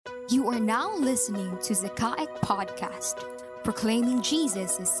You are now listening to Zakaic Podcast, proclaiming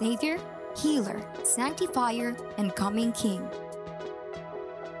Jesus as Savior, Healer, Sanctifier, and Coming King.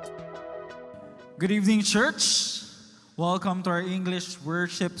 Good evening, church. Welcome to our English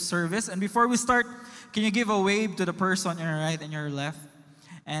worship service. And before we start, can you give a wave to the person on your right and your left?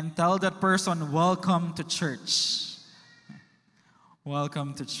 And tell that person, welcome to church.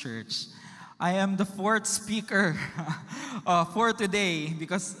 Welcome to church. I am the fourth speaker for today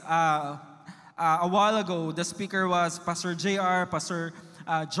because a while ago, the speaker was Pastor JR, Pastor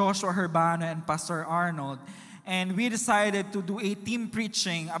Joshua Herbano, and Pastor Arnold. And we decided to do a team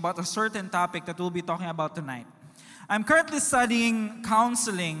preaching about a certain topic that we'll be talking about tonight. I'm currently studying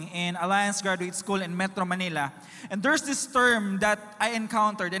counseling in Alliance Graduate School in Metro Manila. And there's this term that I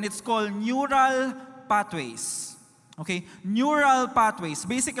encountered, and it's called neural pathways. Okay, neural pathways.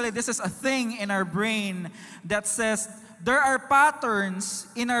 Basically, this is a thing in our brain that says there are patterns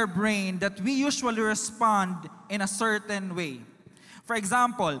in our brain that we usually respond in a certain way. For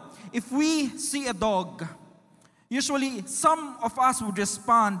example, if we see a dog, usually some of us would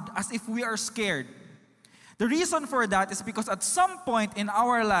respond as if we are scared. The reason for that is because at some point in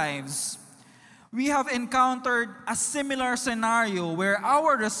our lives, we have encountered a similar scenario where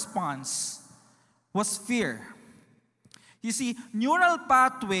our response was fear. You see, neural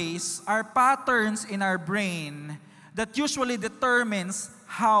pathways are patterns in our brain that usually determines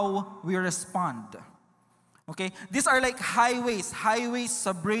how we respond. Okay? These are like highways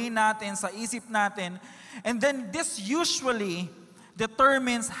sa brain natin, sa isip natin. And then this usually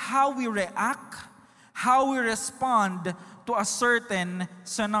determines how we react, how we respond to a certain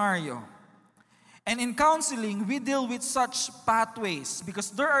scenario. And in counseling, we deal with such pathways because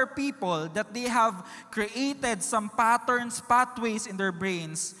there are people that they have created some pathways in their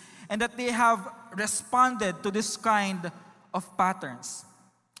brains, and that they have responded to this kind of patterns.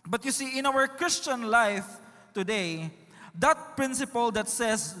 But you see, in our Christian life today, that principle that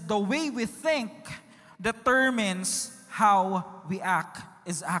says the way we think determines how we act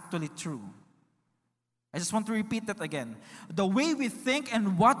is actually true. I just want to repeat that again. The way we think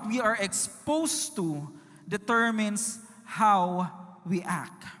and what we are exposed to determines how we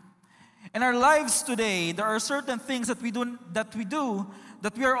act. In our lives today, there are certain things that we do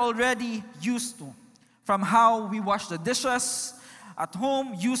that we are already used to. From how we wash the dishes at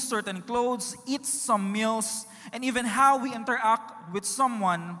home, use certain clothes, eat some meals, and even how we interact with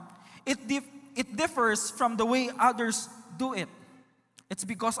someone, it differs from the way others do it. It's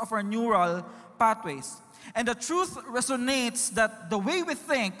because of our neural pathways. And the truth resonates that the way we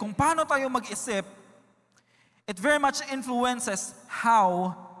think, kung paano tayo mag-isip, it very much influences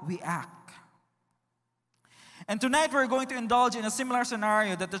how we act. And tonight we're going to indulge in a similar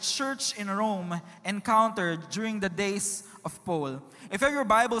scenario that the church in Rome encountered during the days of Paul. If you have your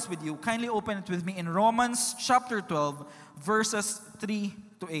Bibles with you, kindly open it with me in Romans chapter 12, verses 3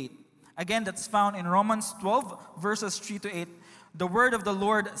 to 8. Again, that's found in Romans 12, verses 3 to 8. The word of the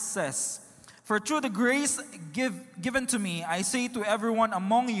Lord says, "For through the grace given to me, I say to everyone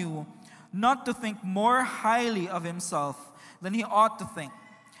among you, not to think more highly of himself than he ought to think,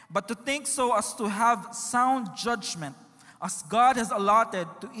 but to think so as to have sound judgment, as God has allotted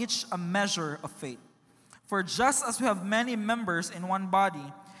to each a measure of faith. For just as we have many members in one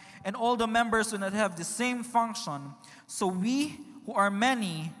body, and all the members do not have the same function, so we who are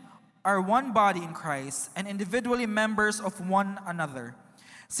many are one body in Christ, and individually members of one another.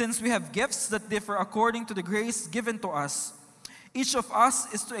 Since we have gifts that differ according to the grace given to us, each of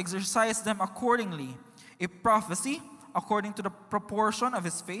us is to exercise them accordingly. If prophecy, according to the proportion of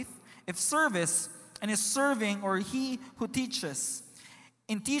his faith; if service, and his serving, or he who teaches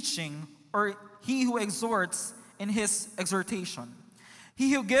in teaching, or he who exhorts in his exhortation;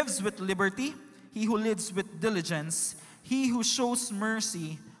 he who gives with liberty, he who leads with diligence, he who shows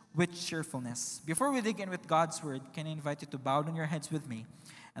mercy with cheerfulness." Before we dig in with God's word, can I invite you to bow down your heads with me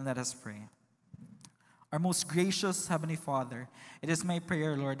and let us pray. Our most gracious Heavenly Father, it is my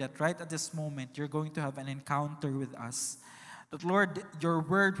prayer, Lord, that right at this moment, you're going to have an encounter with us. That, Lord, your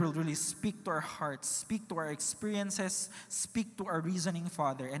word will really speak to our hearts, speak to our experiences, speak to our reasoning,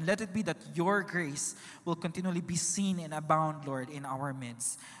 Father. And let it be that your grace will continually be seen and abound, Lord, in our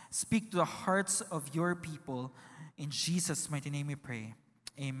midst. Speak to the hearts of your people. In Jesus' mighty name we pray.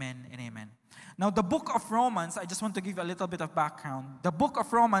 Amen and amen. Now, the book of Romans, I just want to give you a little bit of background. The book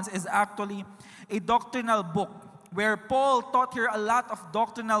of Romans is actually a doctrinal book where Paul taught here a lot of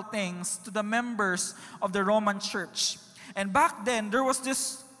doctrinal things to the members of the Roman church. And back then, there was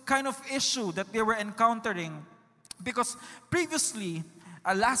this kind of issue that they were encountering because previously,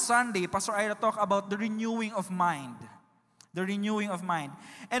 last Sunday, Pastor Ira talked about the renewing of mind. The renewing of mind.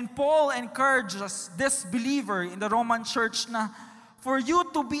 And Paul encourages this believer in the Roman church na for you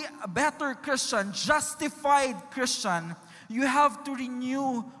to be a better Christian, justified Christian, you have to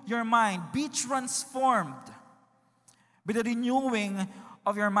renew your mind. Be transformed by the renewing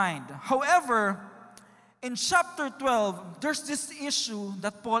of your mind. However, in chapter 12, there's this issue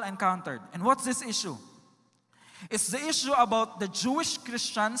that Paul encountered. And what's this issue? It's the issue about the Jewish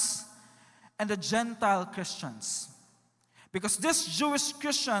Christians and the Gentile Christians. Because these Jewish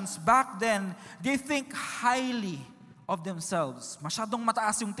Christians back then, they think highly of themselves. Masyadong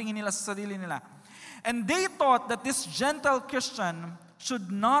mataas yung tingin nila sa sarili nila. And they thought that this Gentile Christian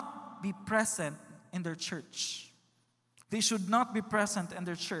should not be present in their church. They should not be present in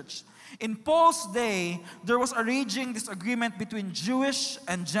their church. In Paul's day, there was a raging disagreement between Jewish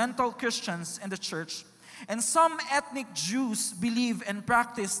and Gentile Christians in the church. And some ethnic Jews believe and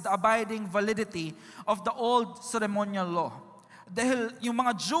practice the abiding validity of the old ceremonial law. Dahil yung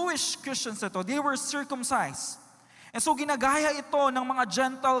mga Jewish Christians ito, they were circumcised. And so ginagaya ito ng mga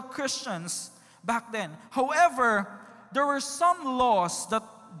Gentile Christians back then. However, there were some laws that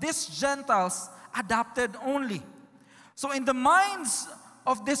these Gentiles adopted only. So in the minds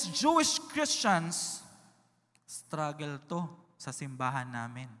of these Jewish Christians, struggle to sa simbahan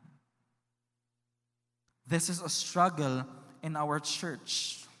namin. This is a struggle in our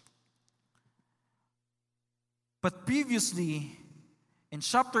church. But previously, in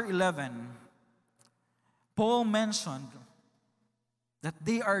chapter 11, Paul mentioned that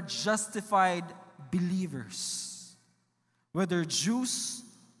they are justified believers, whether Jews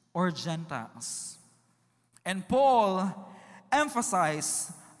or Gentiles. And Paul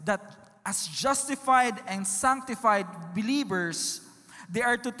emphasized that as justified and sanctified believers, they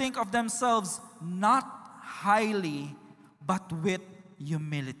are to think of themselves not highly, but with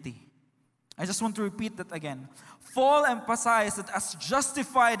humility. I just want to repeat that again. Paul emphasized that as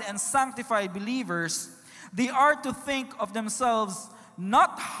justified and sanctified believers, they are to think of themselves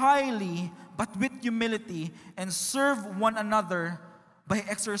not highly, but with humility, and serve one another by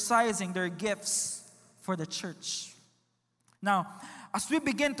exercising their gifts for the church. Now, as we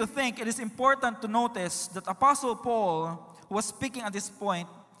begin to think, it is important to notice that Apostle Paul, who was speaking at this point,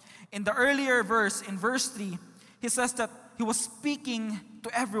 in the earlier verse, in verse 3, he says that he was speaking to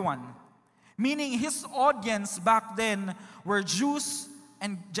everyone. Meaning his audience back then were Jews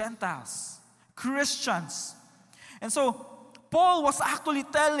and Gentiles, Christians. And so, Paul was actually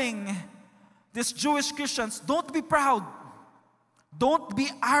telling these Jewish Christians, don't be proud. Don't be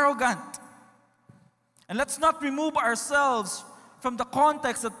arrogant. And let's not remove ourselves from the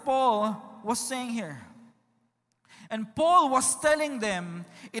context that Paul was saying here. And Paul was telling them,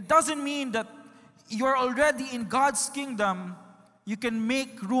 it doesn't mean that you're already in God's kingdom, you can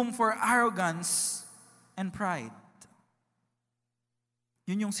make room for arrogance and pride.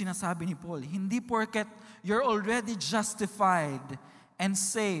 Yun yung sinasabi ni Paul. Hindi porket you're already justified and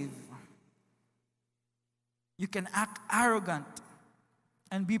saved, you can act arrogant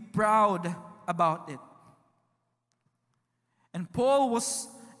and be proud about it. And Paul was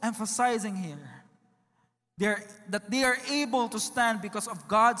emphasizing here that they are able to stand because of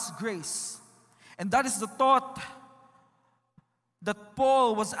God's grace. And that is the thought that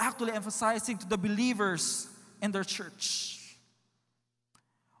Paul was actually emphasizing to the believers in their church.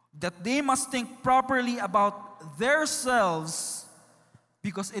 That they must think properly about themselves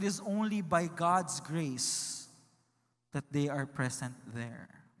because it is only by God's grace that they are present there.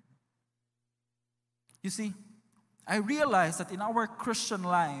 You see, I realize that in our Christian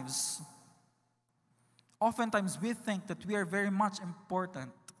lives, oftentimes we think that we are very much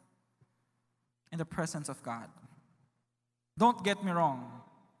important in the presence of God. Don't get me wrong.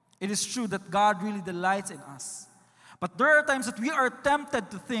 It is true that God really delights in us. But there are times that we are tempted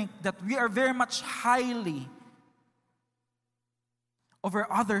to think that we are very much highly over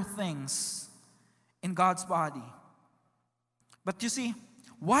other things in God's body. But you see,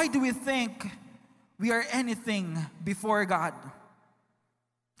 why do we think we are anything before God?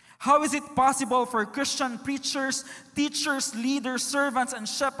 How is it possible for Christian preachers, teachers, leaders, servants, and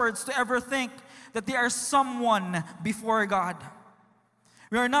shepherds to ever think that they are someone before God?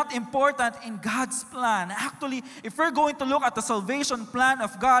 We are not important in God's plan. Actually, if we're going to look at the salvation plan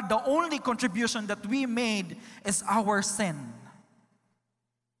of God, the only contribution that we made is our sin.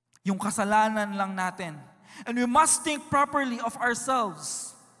 Yung kasalanan lang natin. And we must think properly of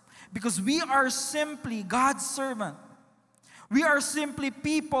ourselves because we are simply God's servant. We are simply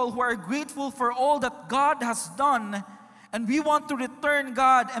people who are grateful for all that God has done, and we want to return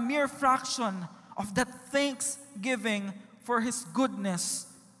God a mere fraction of that thanksgiving for His goodness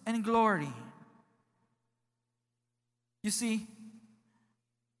and glory. You see,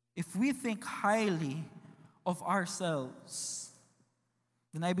 if we think highly of ourselves,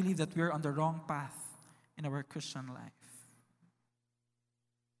 then I believe that we're on the wrong path in our Christian life.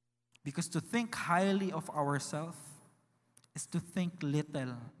 Because to think highly of ourselves is to think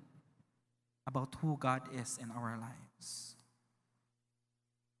little about who God is in our lives.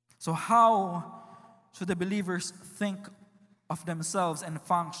 So how should the believers think of themselves and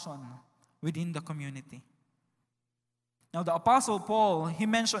function within the community? Now the Apostle Paul, he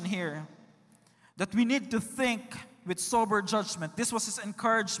mentioned here that we need to think with sober judgment. This was his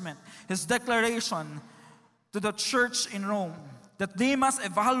encouragement, his declaration to the church in Rome, that they must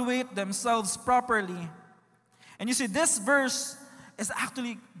evaluate themselves properly. And you see, this verse is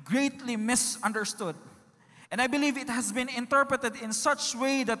actually greatly misunderstood. And I believe it has been interpreted in such a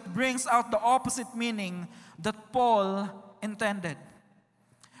way that brings out the opposite meaning that Paul intended.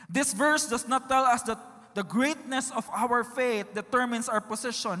 This verse does not tell us that the greatness of our faith determines our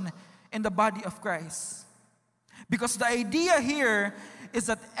position in the body of Christ. Because the idea here is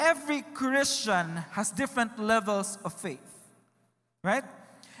that every Christian has different levels of faith. Right?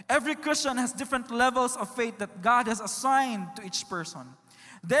 Every Christian has different levels of faith that God has assigned to each person.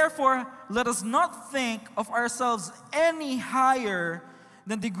 Therefore, let us not think of ourselves any higher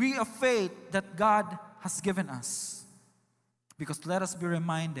than the degree of faith that God has given us. Because let us be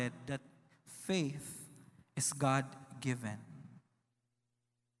reminded that faith is God-given.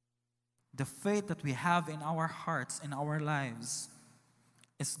 The faith that we have in our hearts, in our lives,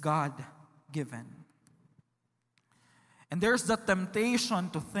 is God-given. And there's the temptation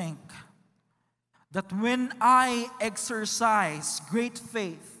to think that when I exercise great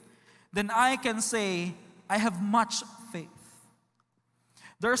faith, then I can say, I have much faith.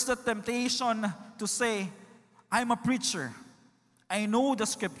 There's the temptation to say, I'm a preacher. I know the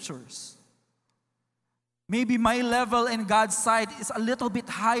scriptures. Maybe my level in God's sight is a little bit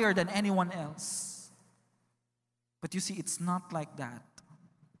higher than anyone else. But you see, it's not like that.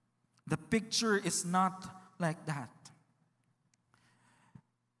 The picture is not like that.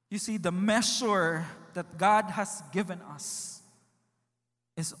 You see, the measure that God has given us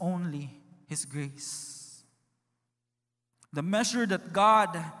is only His grace. The measure that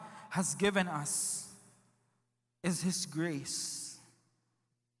God has given us is His grace.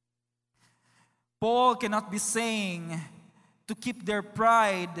 Paul cannot be saying to keep their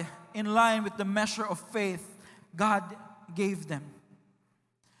pride in line with the measure of faith God gave them.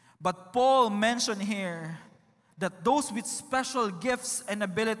 But Paul mentioned here that those with special gifts and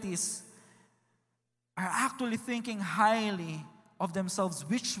abilities are actually thinking highly of themselves,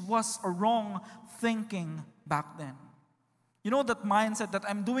 which was a wrong thinking back then. You know that mindset that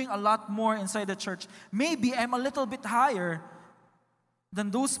I'm doing a lot more inside the church. Maybe I'm a little bit higher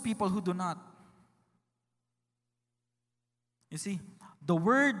than those people who do not. You see, the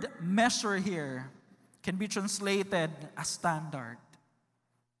word measure here can be translated as standard.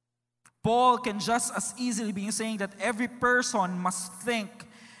 Paul can just as easily be saying that every person must think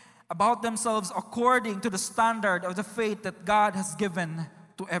about themselves according to the standard of the faith that God has given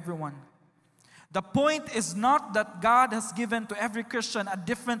to everyone. The point is not that God has given to every Christian a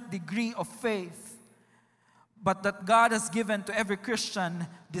different degree of faith, but that God has given to every Christian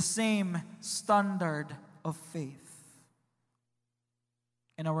the same standard of faith.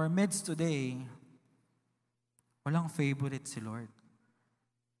 In our midst today, walang favorite si Lord.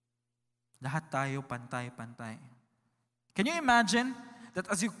 Lahat tayo pantay-pantay. Can you imagine that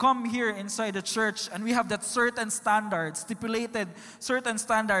as you come here inside the church and we have that certain standards, stipulated certain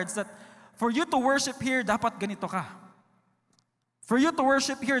standards that for you to worship here, dapat ganito ka. For you to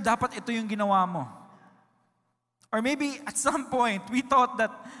worship here, dapat ito yung ginawa mo. Or maybe at some point, we thought that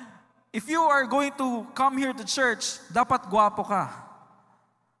if you are going to come here to church, dapat gwapo ka.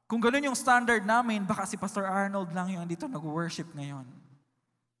 Kung ganun yung standard namin, baka si Pastor Arnold lang yung dito nag-worship ngayon.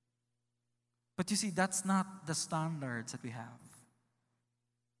 But you see, that's not the standards that we have.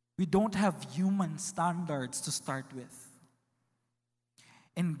 We don't have human standards to start with.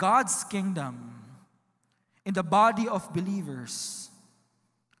 In God's kingdom, in the body of believers,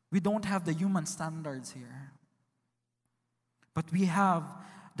 we don't have the human standards here. But we have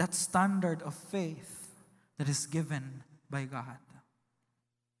that standard of faith that is given by God.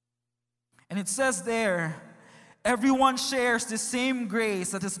 And it says there, everyone shares the same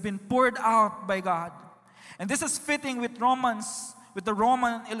grace that has been poured out by God. And this is fitting with the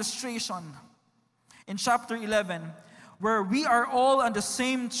Roman illustration in chapter 11, where we are all on the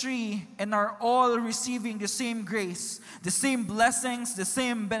same tree and are all receiving the same grace, the same blessings, the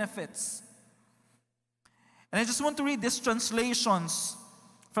same benefits. And I just want to read these translations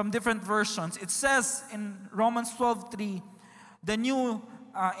from different versions. It says in Romans 12:3, the New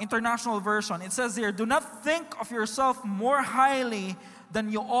International Version, it says here, "Do not think of yourself more highly than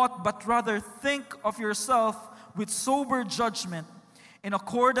you ought, but rather think of yourself with sober judgment, in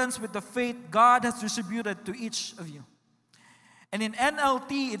accordance with the faith God has distributed to each of you." And in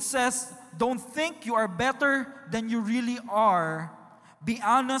NLT, it says, "Don't think you are better than you really are. Be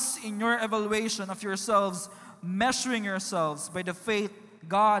honest in your evaluation of yourselves, measuring yourselves by the faith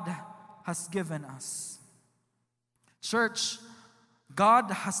God has given us." Church,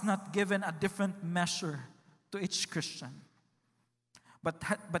 God has not given a different measure to each Christian.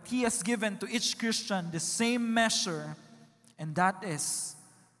 But He has given to each Christian the same measure, and that is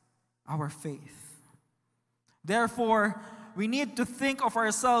our faith. Therefore, we need to think of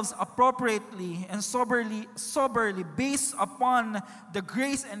ourselves appropriately and soberly based upon the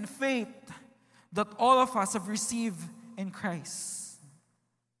grace and faith that all of us have received in Christ.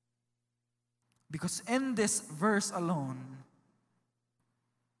 Because in this verse alone,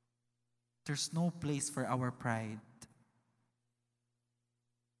 there's no place for our pride.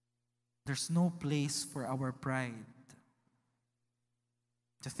 There's no place for our pride.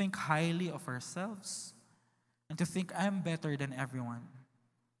 To think highly of ourselves and to think I'm better than everyone.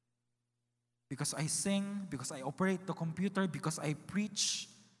 Because I sing, because I operate the computer, because I preach,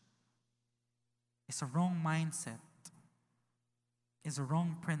 is a wrong mindset. Is a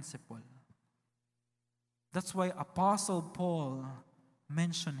wrong principle. That's why Apostle Paul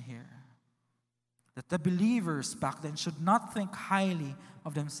mentioned here that the believers back then should not think highly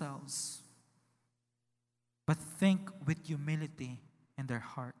of themselves, but think with humility in their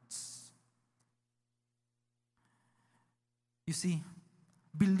hearts. You see,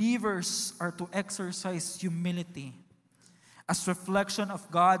 believers are to exercise humility as reflection of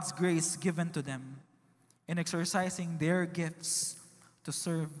God's grace given to them in exercising their gifts to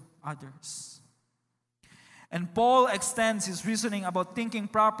serve others. And Paul extends his reasoning about thinking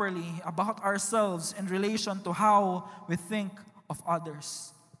properly about ourselves in relation to how we think of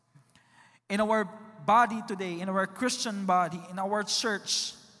others. In our body today, in our Christian body, in our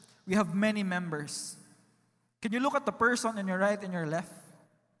church, we have many members. Can you look at the person on your right and your left?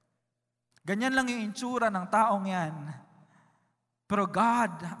 Ganyan lang yung itsura ng taong yan. Pero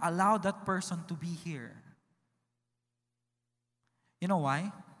God allowed that person to be here. You know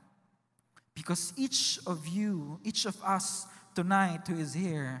why? Because each of you, each of us tonight who is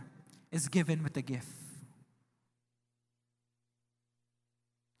here, is given with a gift.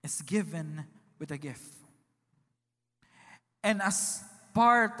 Is given with a gift. And as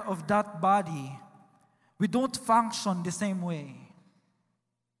part of that body, we don't function the same way.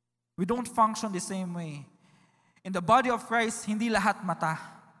 We don't function the same way. In the body of Christ, hindi lahat mata.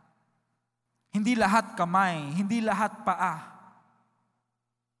 Hindi lahat kamay. Hindi lahat paa.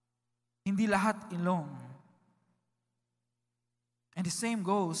 Hindi lahat ilong. And the same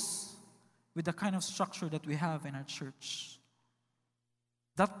goes with the kind of structure that we have in our church.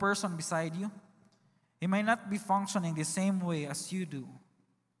 That person beside you, he might not be functioning the same way as you do,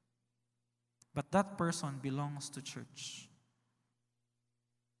 but that person belongs to church.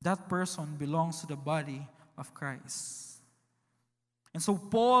 That person belongs to the body of Christ. And so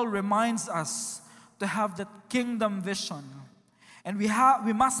Paul reminds us to have that kingdom vision. And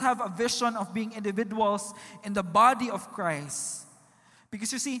we must have a vision of being individuals in the body of Christ.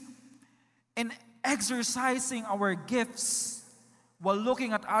 Because you see, in exercising our gifts while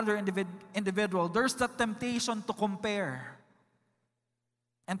looking at other individual, there's that temptation to compare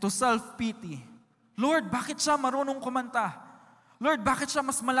and to self-pity. Lord, bakit siya marunong kumanta? Lord, bakit siya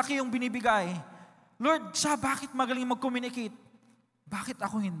mas malaki yung binibigay? Lord, siya bakit magaling mag-communicate? Bakit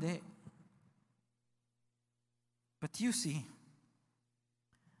ako hindi? But you see,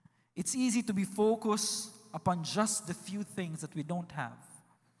 it's easy to be focused upon just the few things that we don't have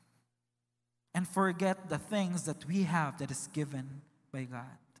and forget the things that we have that is given by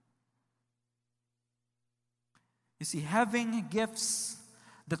God. You see, having gifts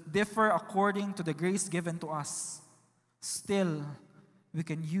that differ according to the grace given to us, still we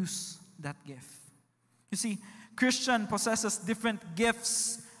can use that gift. You see, Christian possesses different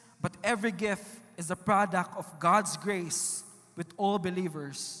gifts, but every gift is a product of God's grace with all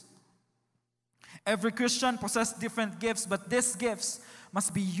believers. Every Christian possesses different gifts, but these gifts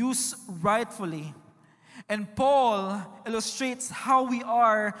must be used rightfully. And Paul illustrates how we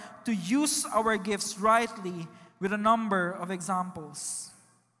are to use our gifts rightly with a number of examples.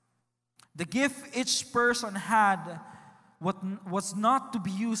 The gift each person had was not to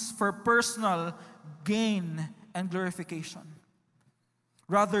be used for personal gain and glorification.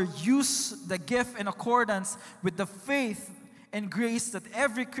 Rather, use the gift in accordance with the faith and grace that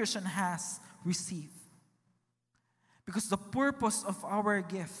every Christian has received. Because the purpose of our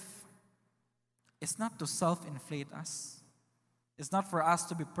gift is not to self-inflate us. It's not for us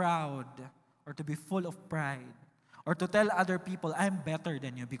to be proud or to be full of pride or to tell other people, I'm better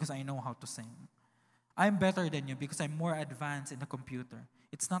than you because I know how to sing. I'm better than you because I'm more advanced in the computer.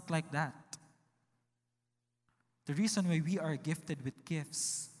 It's not like that. The reason why we are gifted with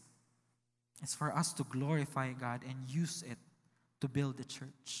gifts is for us to glorify God and use it to build the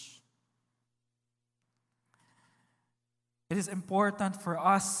church. It is important for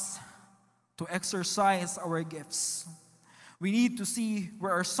us to exercise our gifts. We need to see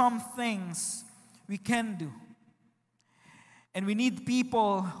where are some things we can do. And we need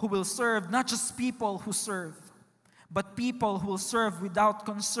people who will serve, not just people who serve, but people who will serve without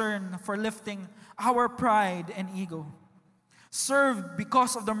concern for lifting our pride and ego. Serve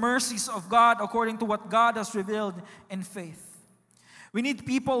because of the mercies of God according to what God has revealed in faith. We need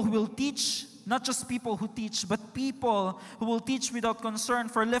people who will teach, not just people who teach, but people who will teach without concern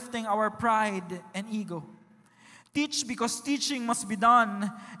for lifting our pride and ego. Teach because teaching must be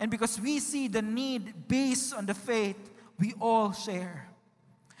done, and because we see the need based on the faith we all share.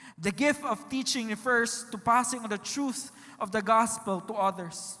 The gift of teaching refers to passing on the truth of the gospel to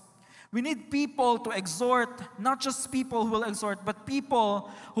others. We need people to exhort, not just people who will exhort, but people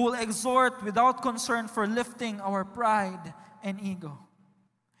who will exhort without concern for lifting our pride and ego.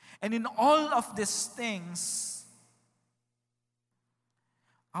 And in all of these things,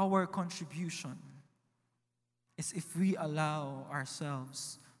 our contribution is if we allow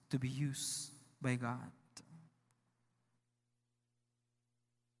ourselves to be used by God.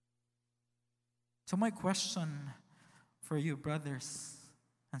 So my question for you, brothers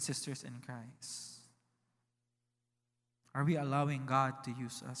and sisters in Christ, are we allowing God to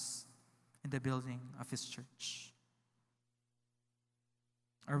use us in the building of His church?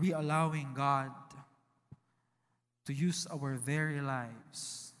 Are we allowing God to use our very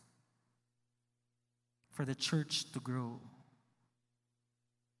lives for the church to grow?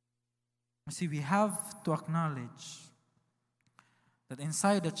 You see, we have to acknowledge that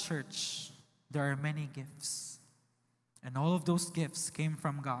inside the church, there are many gifts. And all of those gifts came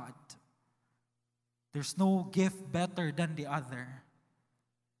from God. There's no gift better than the other.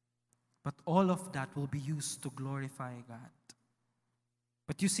 But all of that will be used to glorify God.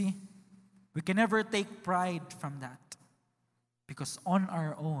 But you see, we can never take pride from that. Because on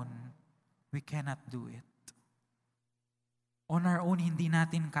our own, we cannot do it. On our own, hindi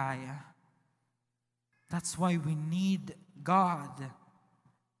natin kaya. That's why we need God.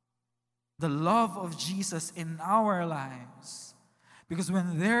 The love of Jesus in our lives. Because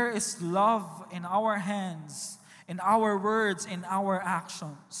when there is love in our hands, in our words, in our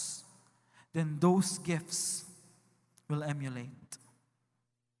actions, then those gifts will emulate.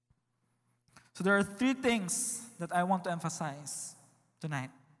 So there are 3 things that I want to emphasize tonight.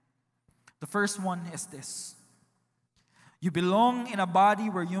 The first one is this. You belong in a body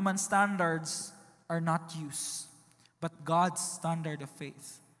where human standards are not used, but God's standard of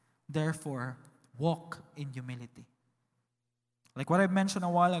faith. Therefore, walk in humility. Like what I mentioned a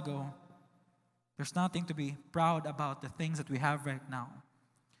while ago, there's nothing to be proud about the things that we have right now.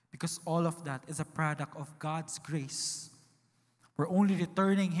 Because all of that is a product of God's grace. We're only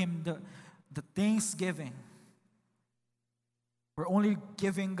returning Him the thanksgiving. We're only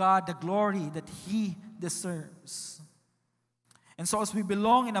giving God the glory that He deserves. And so as we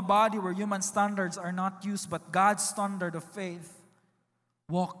belong in a body where human standards are not used, but God's standard of faith,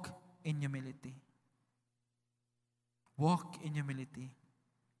 walk in humility. Walk in humility.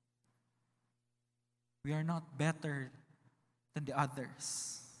 We are not better than the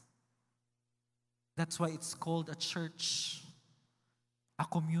others. That's why it's called a church, a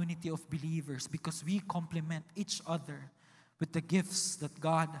community of believers, because we complement each other with the gifts that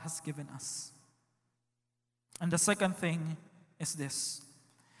God has given us. And the second thing is this.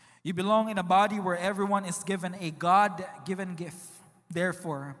 You belong in a body where everyone is given a God-given gift.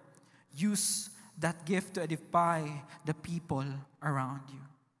 Therefore, use that gift to edify the people around you.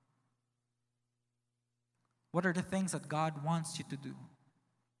 What are the things that God wants you to do?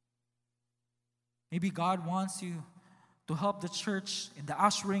 Maybe God wants you to help the church in the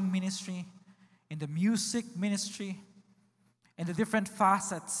ushering ministry, in the music ministry, and the different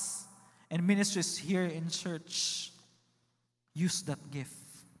facets and ministries here in church. Use that gift.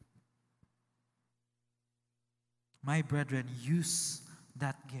 My brethren, use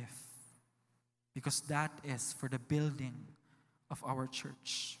that gift. Because that is for the building of our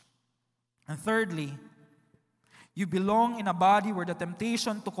church. And thirdly, you belong in a body where the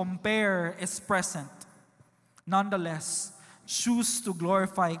temptation to compare is present. Nonetheless, choose to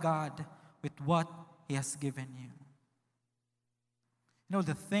glorify God with what He has given you. You know,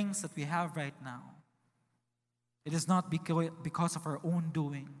 the things that we have right now, it is not because of our own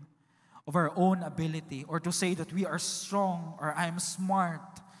doing, of our own ability, or to say that we are strong, or I'm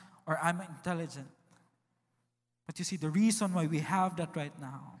smart, or I'm intelligent. But you see, the reason why we have that right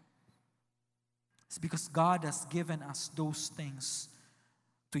now is because God has given us those things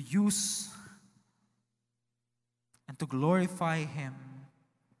to use and to glorify Him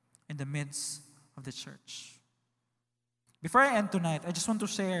in the midst of the church. Before I end tonight, I just want to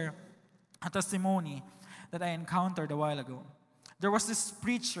share a testimony that I encountered a while ago. There was this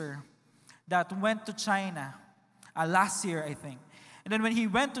preacher that went to China last year, I think. And then when he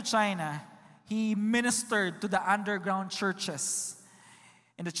went to China, he ministered to the underground churches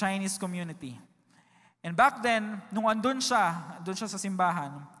in the Chinese community. And back then, nung andun siya sa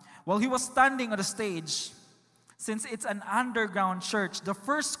simbahan, while he was standing on the stage, since it's an underground church, the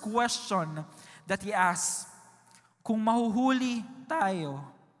first question that he asked, kung mahuhuli tayo,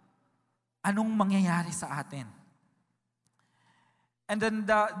 anong mangyayari sa atin? And then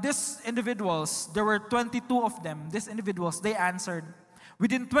these individuals, there were 22 of them, these individuals, they answered,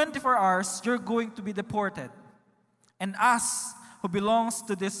 within 24 hours, you're going to be deported. And us, who belongs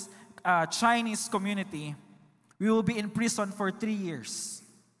to this Chinese community, we will be in prison for 3 years.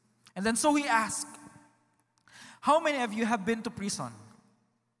 And then so he asked, how many of you have been to prison?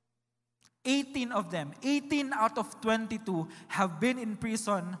 18 of them, 18 out of 22 have been in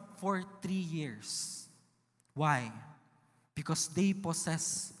prison for 3 years. Why? Because they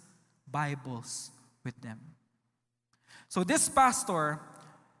possess Bibles with them. So this pastor,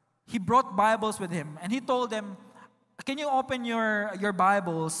 he brought Bibles with him, and he told them, can you open your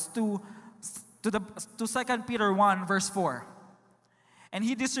Bibles to 2 Peter 1 verse 4? And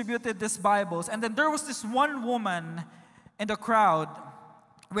he distributed these Bibles. And then there was this one woman in the crowd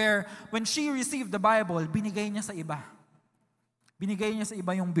where when she received the Bible, binigay niya sa iba. Binigay niya sa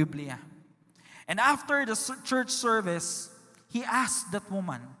iba yung Biblia. And after the church service, he asked that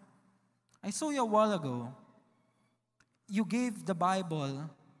woman, I saw you a while ago, you gave the Bible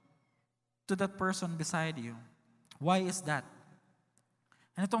to that person beside you. Why is that?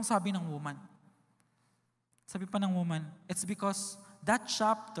 And itong sabi ng woman. Sabi pa ng woman, it's because that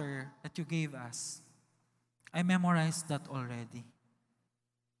chapter that you gave us, I memorized that already.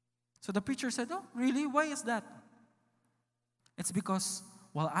 So the preacher said, oh, really? Why is that? It's because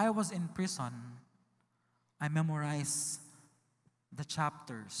while I was in prison, I memorized the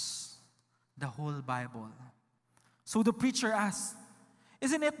chapters, the whole Bible. So the preacher asked,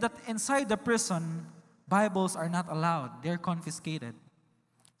 isn't it that inside the prison, Bibles are not allowed? They're confiscated.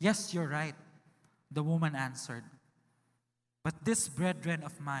 Yes, you're right, the woman answered. But this brethren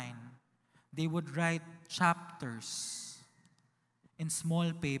of mine, they would write chapters in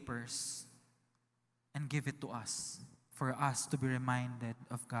small papers and give it to us for us to be reminded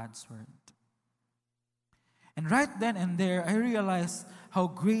of God's word. And right then and there, I realized how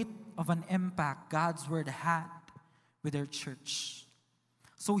great of an impact God's word had with their church.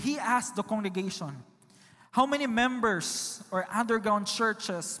 So he asked the congregation, how many members or underground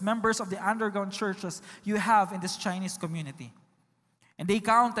churches, members of the underground churches you have in this Chinese community? And they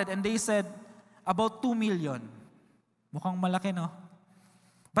counted and they said, about 2 million. Mukhang malaki, no?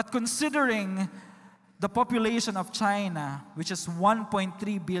 But considering the population of China, which is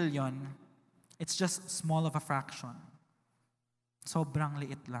 1.3 billion, it's just small of a fraction. Sobrang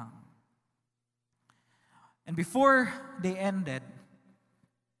liit lang. And before they ended,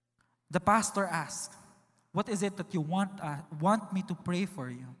 the pastor asked, what is it that you want me to pray for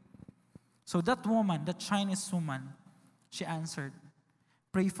you? So that woman, that Chinese woman, she answered,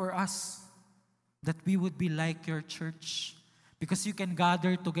 pray for us that we would be like your church because you can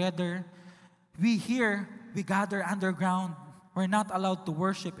gather together. We here, we gather underground. We're not allowed to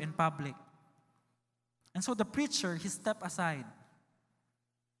worship in public. And so the preacher, he stepped aside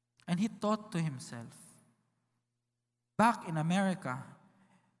and he thought to himself, back in America,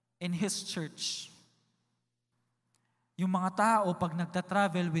 in his church, yung mga tao pag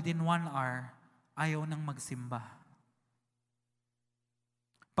nagta-travel within 1 hour, ayaw nang magsimba.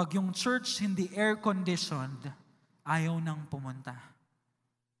 Pag yung church hindi air-conditioned, ayaw nang pumunta.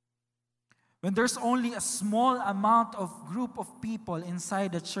 When there's only a small amount of group of people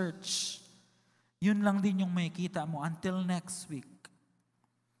inside the church, yun lang din yung makikita mo until next week.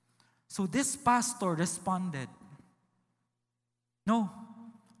 So this pastor responded, no,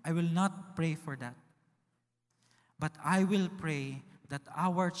 I will not pray for that. But I will pray that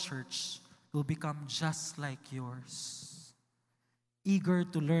our church will become just like yours, eager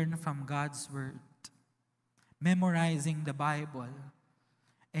to learn from God's word, memorizing the Bible,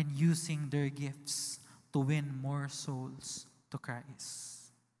 and using their gifts to win more souls to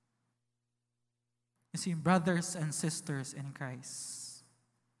Christ. You see, brothers and sisters in Christ,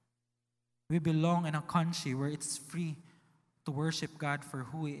 we belong in a country where it's free to worship God for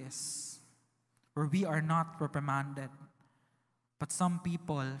who He is, where we are not reprimanded, but some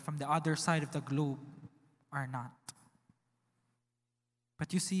people from the other side of the globe are not.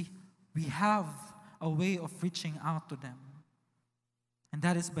 But you see, we have a way of reaching out to them, and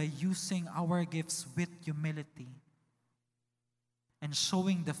that is by using our gifts with humility and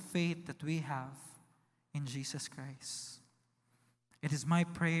showing the faith that we have in Jesus Christ. It is my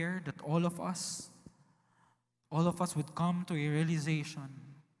prayer that all of us would come to a realization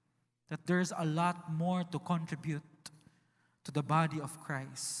that there's a lot more to contribute to the body of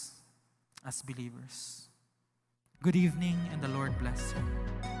Christ as believers. Good evening, and the Lord bless you.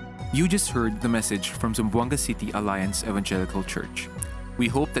 You just heard the message from Zamboanga City Alliance Evangelical Church. We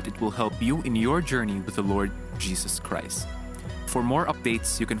hope that it will help you in your journey with the Lord Jesus Christ. For more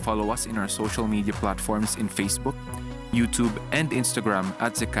updates, you can follow us in our social media platforms in Facebook, YouTube, and Instagram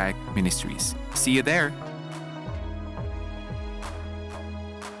at Zakaic Ministries. See you there!